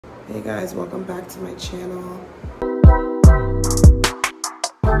Hey guys, welcome back to my channel.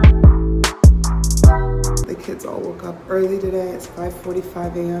 The kids all woke up early today. It's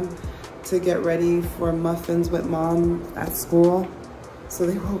 5:45 a.m. to get ready for muffins with mom at school. So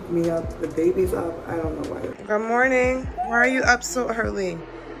they woke me up. The baby's up. I don't know why. Good morning. Why are you up so early?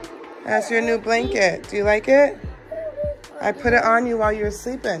 That's your new blanket. Do you like it? I put it on you while you were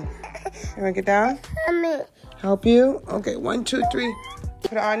sleeping. You wanna get down? Help you? Okay, 1, 2, 3.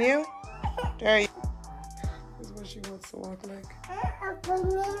 Put it on you. There you go. This is what she wants to walk like.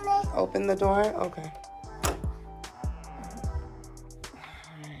 Open the door? Okay. Alright.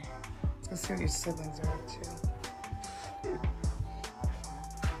 Let's see what your siblings are up to.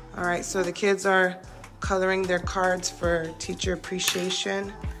 Alright, so the kids are coloring their cards for Teacher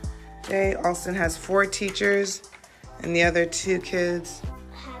Appreciation Day. Austin has 4 teachers, and the other 2 kids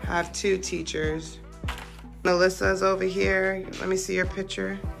have 2 teachers. Melissa's over here. Let me see your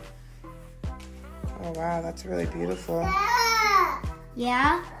picture. Oh wow, that's really beautiful.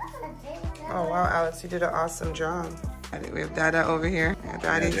 Yeah? Oh wow, Alex, you did an awesome job. We have Dada over here. Yeah,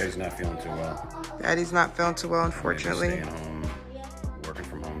 Daddy's not feeling too well. Daddy's not feeling too well, unfortunately. Staying home, working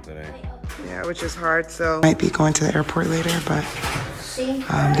from home today. Yeah, which is hard, so might be going to the airport later, but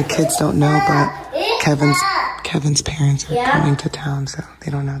the kids don't know, but Kevin's parents are coming to town, so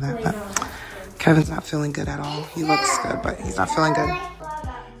they don't know that. But Kevin's not feeling good at all. He looks good, but he's not feeling good.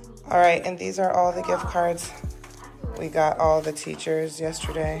 All right, and these are all the gift cards we got all the teachers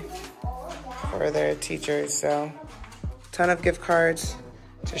yesterday for their teachers. So, ton of gift cards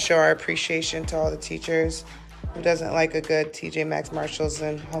to show our appreciation to all the teachers. Who doesn't like a good TJ Maxx, Marshalls,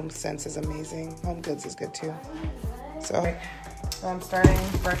 and Home Sense is amazing. Home Goods is good too. So I'm starting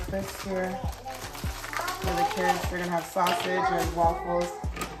breakfast here for the kids. We're gonna have sausage and waffles.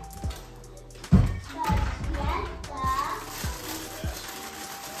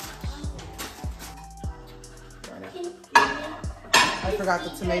 I forgot the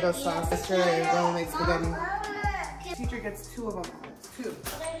tomato sauce. Yesterday, Grwm made spaghetti. The teacher gets 2 of them. 2.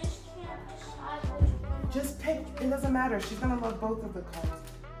 Just pick. It doesn't matter. She's gonna love both of the cards.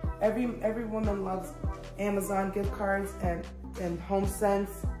 Every woman loves Amazon gift cards and Home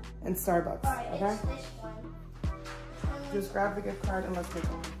Sense and Starbucks. Okay. Just grab the gift card and let's get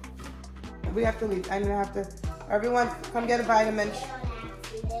going. We have to leave. I'm gonna have to. Everyone, come get a vitamin.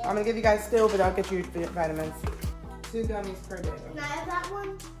 I'm gonna give you guys still, but I'll get you vitamins. 2 gummies per day. Can I have that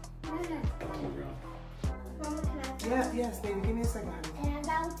one? Mama, can I have Yeah, yes, baby. Give me a second, honey. Can I have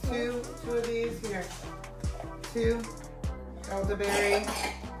that one too? 2 of these here. 2 elderberry and 2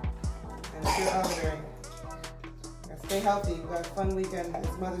 elderberry. Gotta stay healthy. We got a fun weekend.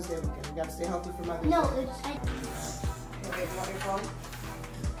 It's Mother's Day weekend. You gotta stay healthy for Mother's Day. No, it's. Okay, you want your phone?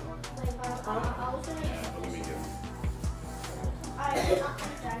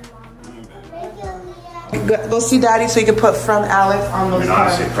 Go see Daddy so you can put from Alex on those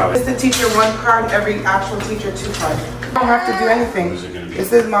cards. It's the teacher 1 card, every actual teacher 2 cards. You don't have to do anything.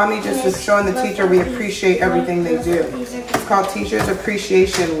 This is mommy just is showing the teacher we appreciate everything they do. It's called Teachers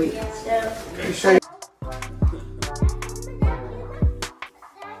Appreciation Week. You show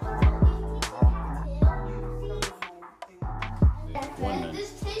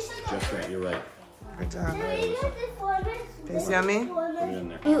Just right, you're right. Good job. Tastes yummy?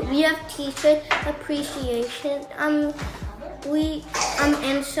 We have teacher appreciation. And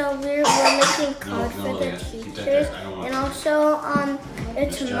so we're making cards for the teachers, and also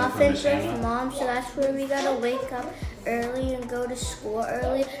it's muffins with mom. So that's where we gotta wake up early and go to school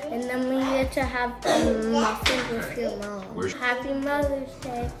early, and then we get to have muffins with your mom. Happy Mother's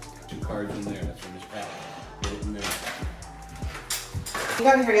Day. 2 cards in there. That's from this pack. Get it in there. You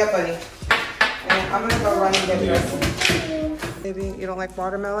gotta hurry up, buddy. And I'm gonna go run and get dressed. Baby, you don't like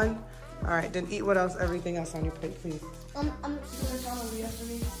watermelon? All right, then eat what else? Everything else on your plate, please.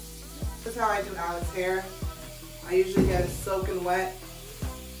 This is how I do Alex's hair. I usually get it soaking wet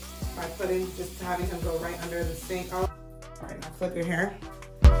by just having him go right under the sink. All right, now flip your hair.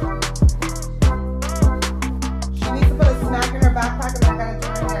 She needs to put a snack in her backpack and I gotta do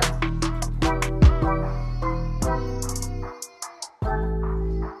her hair.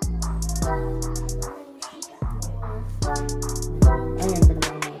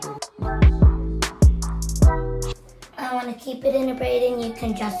 I want to keep it in a braid, and you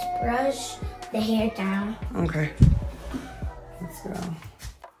can just brush the hair down. Okay. Let's go.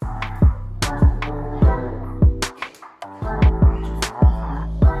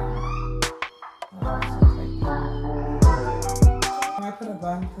 Can I put a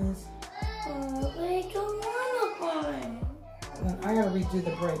bun, please? I don't want a bun. I gotta redo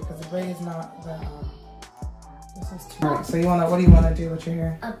the braid because the braid is not the Alright, so what do you wanna do with your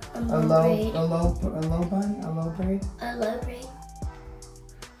hair? A low bun? A low braid? A low braid.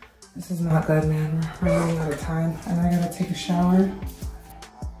 This is not good, man. We're running out of time. And I gotta take a shower.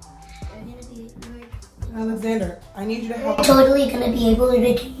 Alexander, I need you to help. We're totally gonna be able to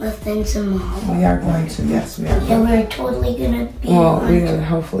get muffins and mom. We are going to, yes, we are. Yeah, we're totally gonna be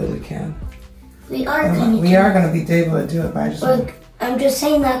hopefully we can. We are gonna be able to do it, but I'm just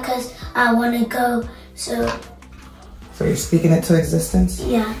saying that because I wanna go, so you're speaking it to existence?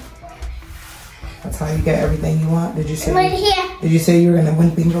 Yeah. That's how you get everything you want? Did you say right here. Did you say you were gonna win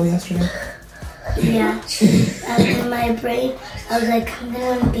bingo yesterday? Yeah. In my brain, I was like, I'm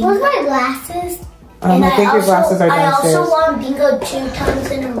gonna win bingo. Where's my glasses? I think your glasses are downstairs. I also won bingo 2 times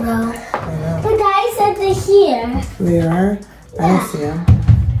in a row. I know. The guy said they're here. They are? Yeah. I don't see them.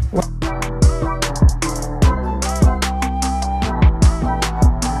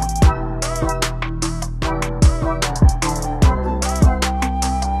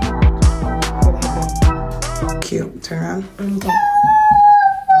 Cute. Turn around. Okay.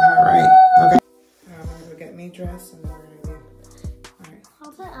 Alright. Okay. I'm gonna go get me dressed and then we're gonna leave. Alright.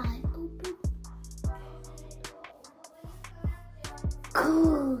 How's my eye open?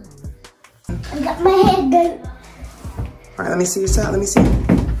 Cool. I got my hair done. Alright, let me see your set. Let me see.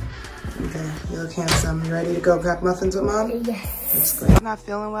 Okay, you look handsome. You ready to go crack muffins with mom? Yes. That's great. I'm not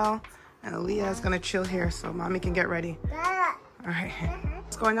feeling well, and Aaliyah is gonna chill here so mommy can get ready. Alright.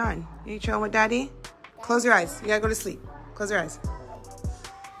 What's going on? You chilling with daddy? Close your eyes. You gotta go to sleep. Close your eyes.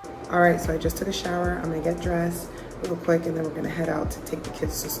 Alright, so I just took a shower. I'm gonna get dressed real quick, and then we're gonna head out to take the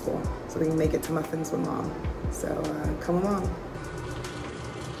kids to school so we can make it to muffins with mom. So come along.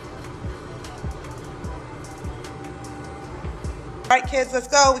 All right, kids, let's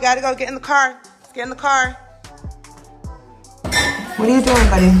go. We gotta go get in the car. Let's get in the car. What are you doing,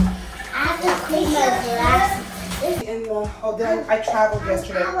 buddy? I have to clean my glasses. In the hotel, I traveled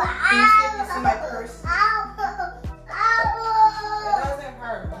yesterday. Can you see my purse? It doesn't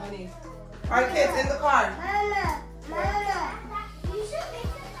hurt, honey. All right, kids, in the car. Mama, you should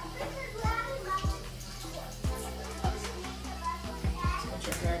make this glasses. Get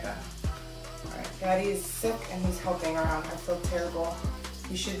your hair done. All right, Daddy is sick and he's helping around. I feel terrible.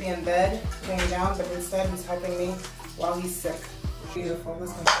 He should be in bed, laying down, but instead he's helping me while he's sick. Beautiful.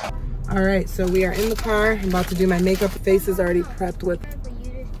 Let's go. All right, so we are in the car. I'm about to do my makeup. Face is already prepped with.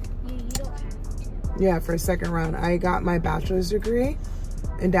 Yeah, for a second round. I got my bachelor's degree,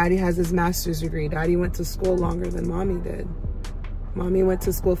 and Daddy has his master's degree. Daddy went to school longer than Mommy did. Mommy went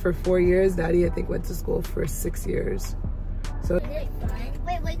to school for 4 years. Daddy, I think, went to school for 6 years. So,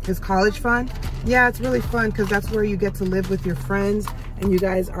 is college fun? Yeah, it's really fun because that's where you get to live with your friends, and you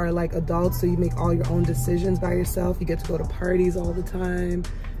guys are like adults, so you make all your own decisions by yourself. You get to go to parties all the time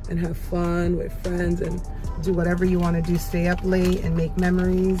and have fun with friends and do whatever you want to do. Stay up late and make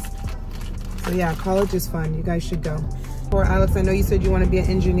memories. So yeah, college is fun. You guys should go. Or Alex, I know you said you want to be an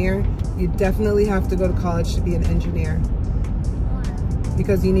engineer. You definitely have to go to college to be an engineer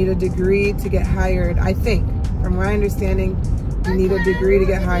because you need a degree to get hired. I think, from my understanding, you need a degree to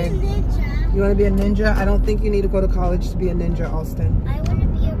get hired. You want to be a ninja? I don't think you need to go to college to be a ninja, Alston. I want to be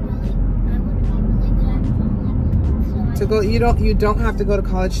really good at drawing. You don't have to go to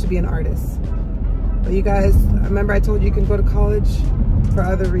college to be an artist. But you guys, remember I told you you can go to college for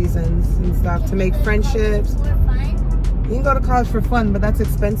other reasons and stuff, to make friendships. For fun? You can go to college for fun, but that's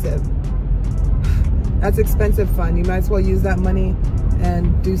expensive. That's expensive fun. You might as well use that money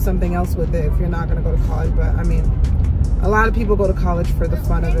and do something else with it if you're not going to go to college. But I mean, a lot of people go to college for the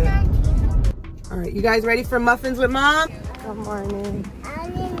fun of it. All right, you guys ready for muffins with Mom? Good morning.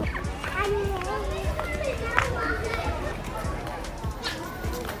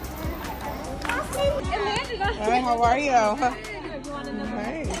 Hi, how are you? Hi.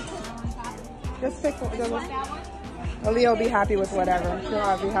 Just pick one. Aaliyah will be happy with whatever.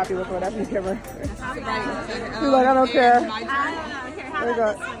 She'll be happy with whatever you give her. She's like, I don't care. There we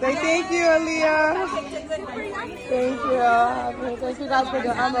go. Say thank you, Aaliyah. Thank you. Thank you guys for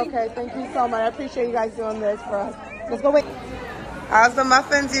doing. I'm okay. Thank you so much. I appreciate you guys doing this for us. Let's go wait. How's the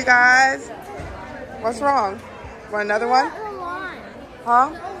muffins, you guys? What's wrong? Want another one?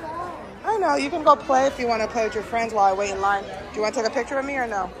 Huh? I know. You can go play if you want to play with your friends while I wait in line. Do you want to take a picture of me or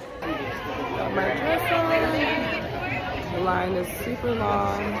no? Got my dress on. The line is super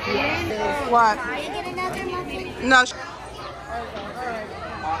long. What? Can I get another muffin? No.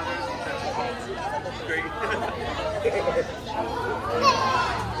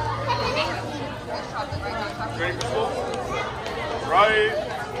 Right.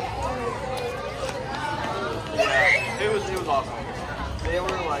 Yeah, it was awesome. They were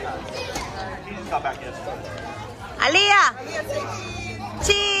like, he just got back yesterday. Aaliyah.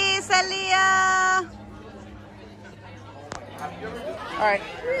 Cheese, Aaliyah. All right.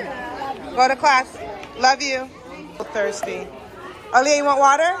 Go to class. Love you. Thirsty. Aaliyah, you want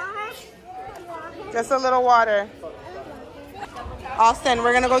water? Just a little water. Austin,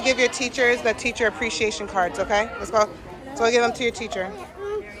 we're going to go give your teachers the teacher appreciation cards, okay? Let's go. So we'll give them to your teacher.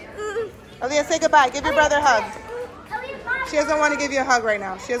 Aaliyah, say goodbye. Give your brother a hug. She doesn't want to give you a hug right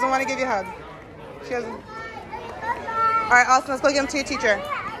now. She doesn't want to give you a hug. She doesn't. All right, Austin, let's go give them to your teacher.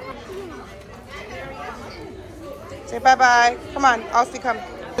 Say bye-bye. Come on, Austin, come.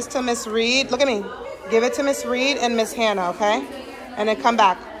 This to Miss Reed. Look at me. Give it to Miss Reed and Miss Hannah, okay? And then come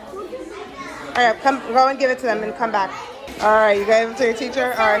back. All right, go and give it to them and come back. All right, you gave it to your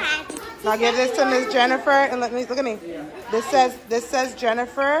teacher? All right. Now give this to Miss Jennifer and look at me. This says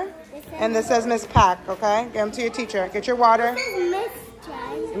Jennifer and this says Miss Pack, okay? Give them to your teacher. Get your water. Miss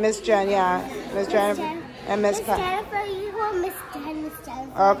Jen. Miss Jen, yeah. Miss Jennifer and Miss Pack. Jennifer, you want Miss Jen, Miss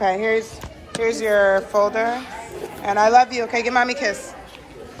Jennifer. Okay, here's your folder. And I love you, okay? Give mommy a kiss.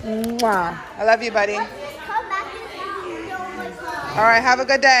 Mwah. I love you, buddy. Come back and all right, have a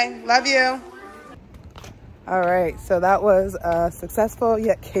good day. Love you. All right, so that was a successful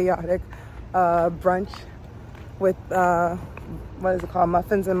yet chaotic brunch with, what is it called,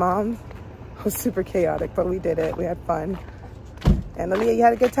 Muffins and Moms. It was super chaotic, but we did it. We had fun. And Aaliyah, you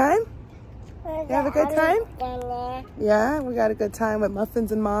had a good time? You have a good time? Yeah, we got a good time with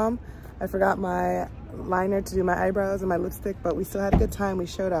Muffins and Mom. I forgot my liner to do my eyebrows and my lipstick, but we still had a good time. We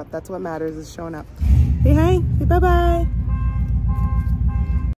showed up. That's what matters, is showing up. Say hi. Say bye-bye.